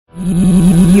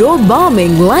you're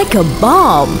bombing like a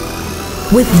bomb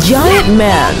with Giant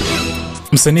Man.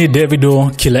 Msanii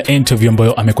DAVIDO kila interview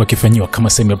ambayo amekuwa akifanywa kama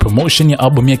sehemu ya promotion ya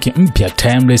album yake mpya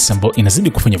Timeless ambayo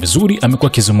inazidi kufanya vizuri,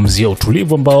 amekuwa akizungumzia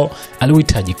utulivu ambao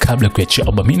aliuhitaji kabla ya kuachia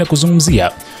album na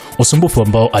kuzungumzia usumbufu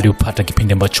ambao aliupata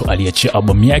kipindi ambacho aliachia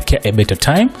album yake A Better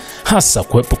Time, hasa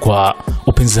kuwepo kwa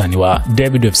upinzani wa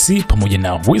DAVIDO FC pamoja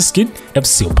na Wizkid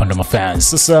FC upande wa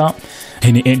mafans. Sasa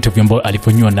hii ni interview ambayo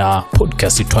alifanywa na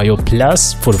podcast itwayo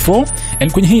Plus 44,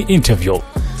 and kwenye hii interview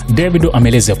DAVIDO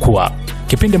ameeleza kuwa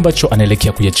kipindi ambacho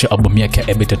anaelekea kuiachia album yake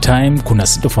A Better Time kuna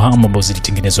sitofahamu ambazo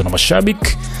zilitengenezwa na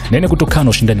mashabiki, na ina kutokana na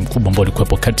ushindani mkubwa ambao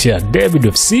ulikuwepo kati ya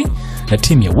DAVIDO FC na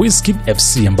timu ya Wizkid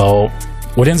FC ambao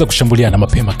walianza kushambuliana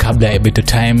mapema kabla ya A Better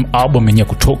Time album yenyewe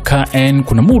kutoka, and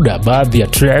kuna muda baadhi ya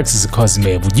tracks zikawa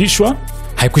zimevujishwa.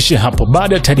 Haikuishia hapo.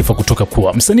 Baada ya taarifa kutoka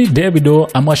kuwa msanii DAVIDO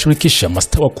amewashirikisha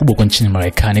mastaa kubwa kwa nchini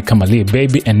Marekani kama Lil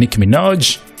Baby and Nicki Minaj,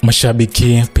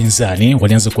 mashabiki pinzani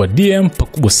walianza kuwa DM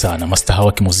pakubwa sana mastaa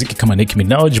wa kimuziki kama Nicki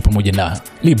Minaj pamoja na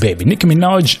Lil Baby. Nicki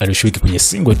Minaj alishiriki kwenye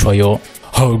single itwayo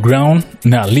Higher Ground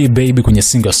na Lil Baby kwenye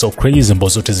single So Crazy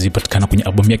ambazo zote zilipatikana kwenye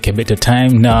album yake A Better Time,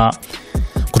 na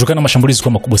kutokana na mashambulizi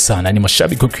kwa makubwa sana, ni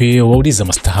mashabiki wakiwauliza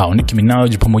mastaa hao Nicki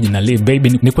Minaj pamoja na Lil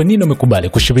Baby ni kwa nini wamekubali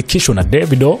kushirikishwa na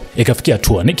DAVIDO. Ikafikia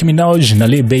hatua Nicki Minaj na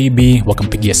Lil Baby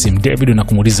wakampigia simu DAVIDO na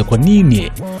kumuuliza kwa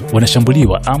nini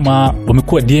wanashambuliwa ama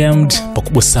wamekuwa DM'd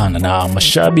pakubwa sana na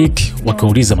mashabiki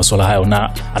wakiuliza masuala hayo, na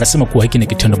anasema kuwa hiki ni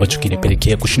kitendo ambacho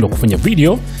kilipelekea kushindwa kufanya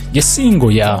video ya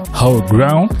single ya Higher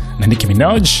Ground na Nicki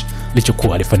Minaj,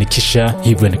 lichokuwa alifanikisha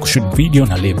hivyo ni kushoot video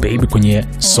na Lil Baby kwenye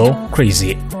So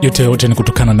Crazy. Yote ni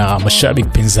kutokana na mashabiki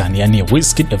pinzani, yani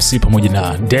Wizkid FC pamoja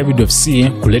na DAVIDO FC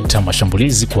kuleta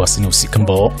mashambulizi kwa wasanii husika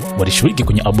ambao walishiriki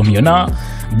kwenye album hiyo, na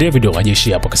DAVIDO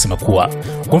hajaishia hapo, akasema kuwa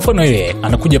kwa mfano yeye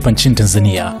anakuja hapa nchini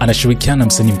Tanzania, anashirikiana na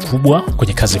msanii mkubwa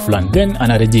kwenye kazi fulani, then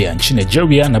anarejea nchini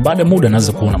Nigeria, na baada muda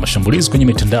anaanza kuona mashambulizi kwenye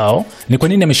mitandao. Ni kwa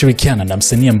nini ameshirikiana na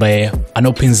msanii ambaye ana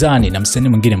upinzani na msanii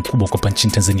mwingine mkubwa kwa hapa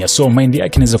nchini Tanzania? So mind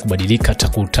yake inaweza kubadilika hata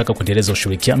kutaka kuendeleza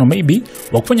ushirikiano maybe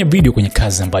wa kufanya video kwenye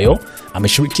kazi ambayo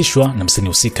ameshirikishwa na msanii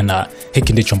husika, na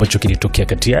hiki ndicho ambacho kilitokea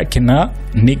kati yake na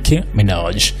Nicki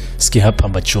Minaj. Sikia hapa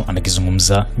ambacho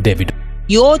anakizungumza DAVIDO.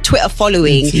 Your Twitter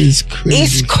following is crazy.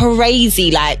 It's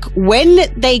crazy. Like when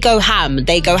they go ham. And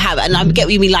I get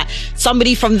what you mean. Like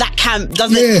somebody from that camp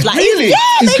doesn't like. Really?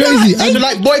 Yeah, it's crazy. And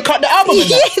like boycott the album.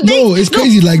 Yeah, it's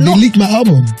crazy. Like they leaked my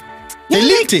album. They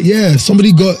leaked it. Yeah,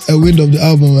 somebody got a wind of the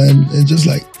album and just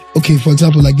like, okay, for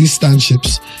example, like these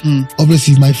stanships.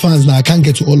 Obviously, my fans now I can't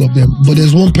get to all of them, but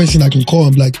there's one person I can call.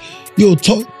 I'm like, yo,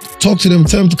 talk to them.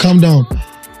 Tell them to calm down.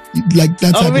 Like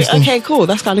that type of stuff. Okay, cool.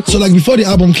 That's kind of cool. So like before the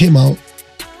album came out,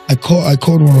 I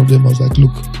called one of them. I was like,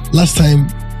 look, last time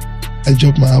I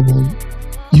dropped my album,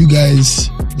 you guys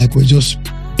like were just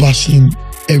bashing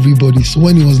everybody. So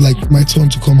when it was like my turn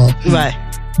to come out, right,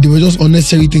 there were just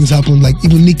unnecessary things happened. Like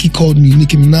even Nicki called me,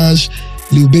 Nicki Minaj,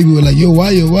 Lil Baby were like, yo,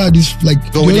 why this like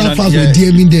the other fans were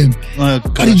DMing them.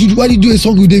 Why did you do a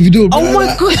song with DAVIDO? Oh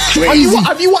my god!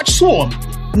 Have you watched Swarm?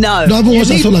 No, I haven't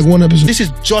watched. I saw like one episode. This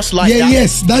is just like that.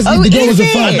 Yes, that's the girl was a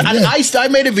fan. And I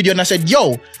made a video and I said,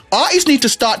 yo, artists need to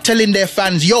start telling their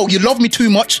fans, yo, you love me too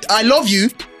much. I love you,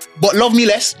 but love me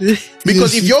less.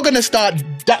 Because if you're gonna start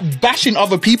bashing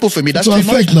other people for me, that's too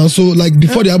much. Now. So like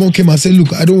before the album came, I said,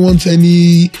 look, I don't want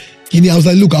any. I was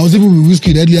like, look, I was even with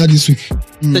Wizkid earlier this week.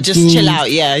 So just chill out,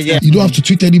 yeah. You don't have to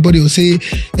tweet anybody or say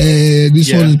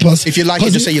this one is past. If you like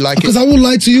it, just say you like it. Because I won't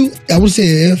lie to you, I would say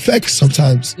it affects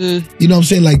sometimes. You know what I'm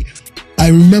saying? Like, I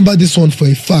remember this one for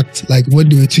a fact, like when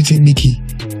they were tweeting Nicki,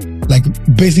 like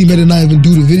basically made her not even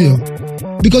do the video.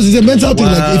 Because it's a mental thing.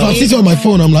 Like if I'm sitting on my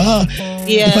phone, I'm like,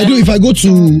 if I go to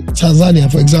Tanzania,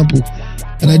 for example,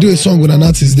 and I do a song with an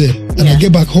artist there, and I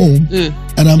get back home,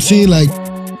 and I'm seeing like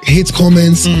hate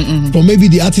comments from maybe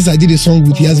the artist I did a song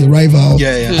with, he has a rival,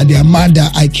 and they're mad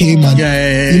that I came, and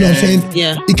you know what I'm saying?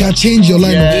 Yeah. It can change your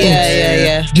line of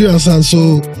thoughts. Do you understand?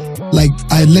 So like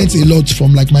I learned a lot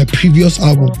from like my previous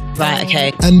album. Right,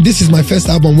 okay. And this is my first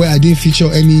album where I didn't feature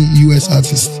any US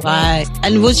artists. Right.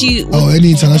 And was you... Or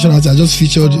any international artists. I just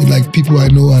featured like people I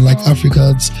know and like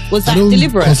Africans. Was that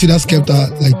deliberate? I don't consider Skepta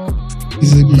like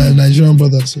he's a Nigerian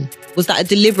brother, so... Was that a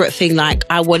deliberate thing? Like,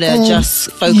 I want to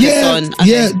just focus on... Okay.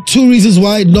 Yeah, two reasons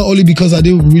why. Not only because I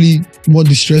didn't really want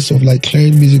the stress of like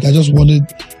clearing music. I just wanted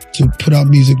to put out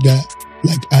music that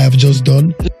like I have just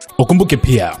done. Ukumbuke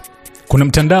pia, kuna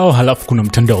mtandao halafu kuna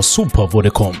mtandao Super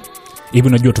Vodacom. Hivi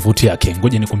unajua tofauti yake?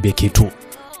 Ngoja nikwambie kitu.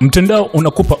 Mtandao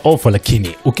unakupa offer, lakini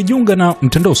ukijiunga na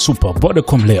mtandao Super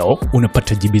Vodacom leo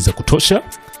unapata GB za kutosha,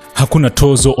 Hakuna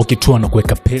tozo ukitoa na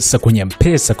kuweka pesa kwenye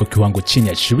M-Pesa kwa kiwango chini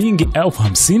ya shilingi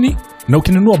 50,000, na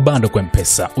ukinunua bando kwa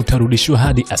M-Pesa utarudishiwa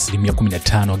hadi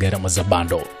 15% gharama za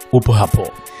bando. Upo hapo.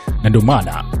 Na ndio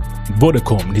maana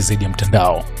Vodacom ni zaidi ya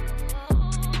mtandao.